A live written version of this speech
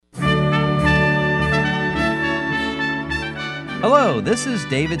Hello, this is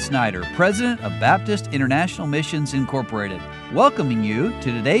David Snyder, President of Baptist International Missions Incorporated, welcoming you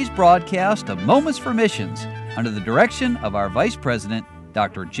to today's broadcast of Moments for Missions under the direction of our Vice President,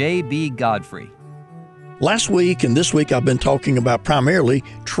 Dr. J.B. Godfrey. Last week and this week I've been talking about primarily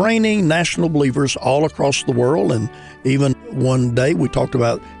training national believers all across the world, and even one day we talked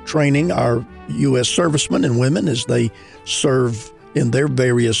about training our U.S. servicemen and women as they serve in their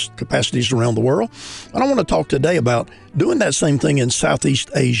various capacities around the world. And I want to talk today about doing that same thing in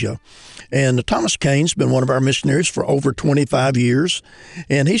Southeast Asia. And Thomas Kane's been one of our missionaries for over 25 years,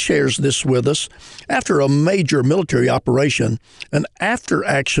 and he shares this with us. After a major military operation, an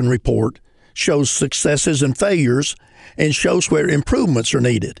after-action report shows successes and failures and shows where improvements are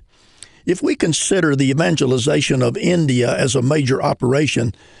needed. If we consider the evangelization of India as a major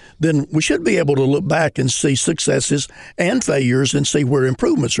operation, then we should be able to look back and see successes and failures and see where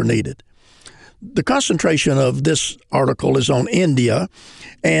improvements are needed. The concentration of this article is on India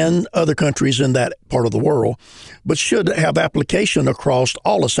and other countries in that part of the world, but should have application across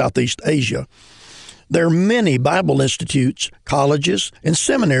all of Southeast Asia. There are many Bible institutes, colleges, and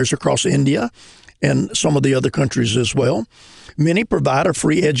seminaries across India and some of the other countries as well. Many provide a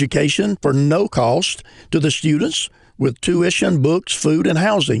free education for no cost to the students with tuition, books, food, and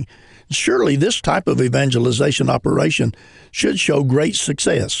housing. Surely this type of evangelization operation should show great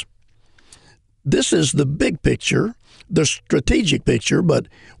success. This is the big picture, the strategic picture, but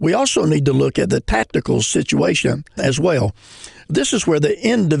we also need to look at the tactical situation as well. This is where the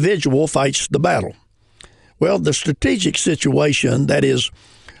individual fights the battle. Well, the strategic situation, that is,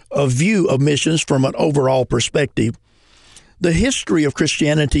 a view of missions from an overall perspective. The history of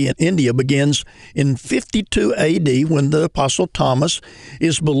Christianity in India begins in 52 A.D. when the Apostle Thomas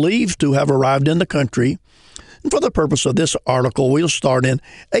is believed to have arrived in the country. And for the purpose of this article, we'll start in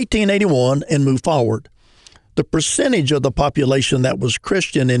 1881 and move forward. The percentage of the population that was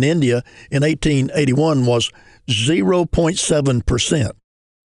Christian in India in 1881 was 0.7%.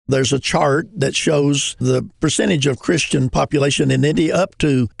 There's a chart that shows the percentage of Christian population in India up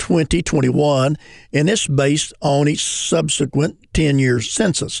to 2021, and it's based on each subsequent 10-year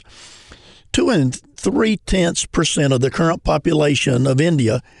census. 2 3/10% of the current population of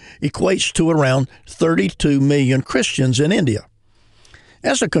India equates to around 32 million Christians in India.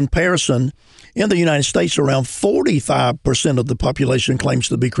 As a comparison, in the United States, around 45% of the population claims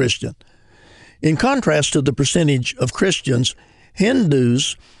to be Christian. In contrast to the percentage of Christians,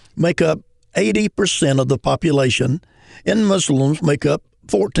 Hindus make up 80% of the population, and Muslims make up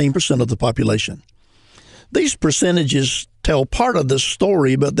 14% of the population. These percentages tell part of the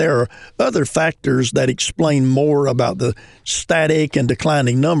story, but there are other factors that explain more about the static and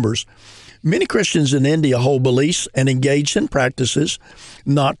declining numbers. Many Christians in India hold beliefs and engage in practices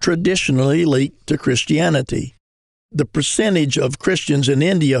not traditionally linked to Christianity. The percentage of Christians in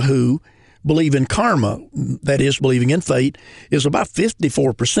India who believe in karma, that is, believing in fate, is about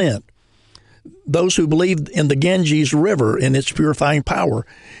 54%. Those who believe in the Ganges River and its purifying power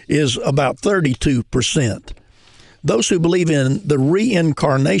is about 32%. Those who believe in the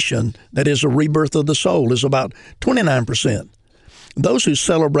reincarnation, that is, a rebirth of the soul, is about 29%. Those who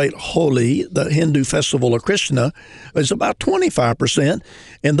celebrate Holi, the Hindu festival of Krishna, is about 25%,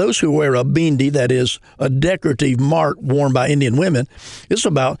 and those who wear a bindi, that is, a decorative mark worn by Indian women, is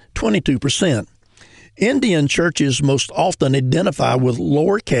about 22%. Indian churches most often identify with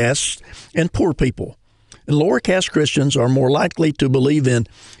lower castes and poor people. And lower caste Christians are more likely to believe in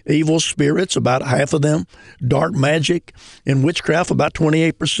evil spirits, about half of them, dark magic and witchcraft, about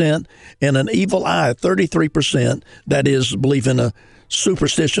 28%, and an evil eye, 33%, that is, believe in a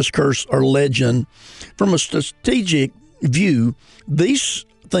superstitious curse or legend. From a strategic view, these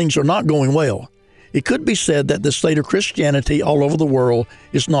things are not going well. It could be said that the state of Christianity all over the world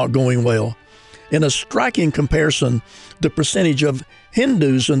is not going well. In a striking comparison, the percentage of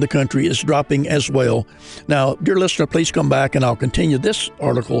Hindus in the country is dropping as well. Now, dear listener, please come back and I'll continue this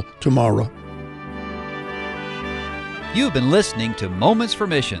article tomorrow. You've been listening to Moments for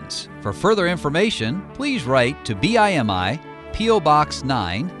Missions. For further information, please write to BIMI, P.O. Box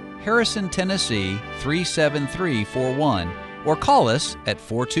 9, Harrison, Tennessee 37341, or call us at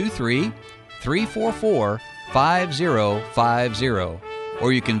 423-344-5050.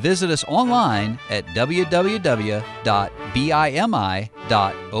 Or you can visit us online at www.bimi.org.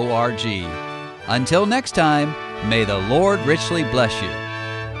 Until next time, may the Lord richly bless you.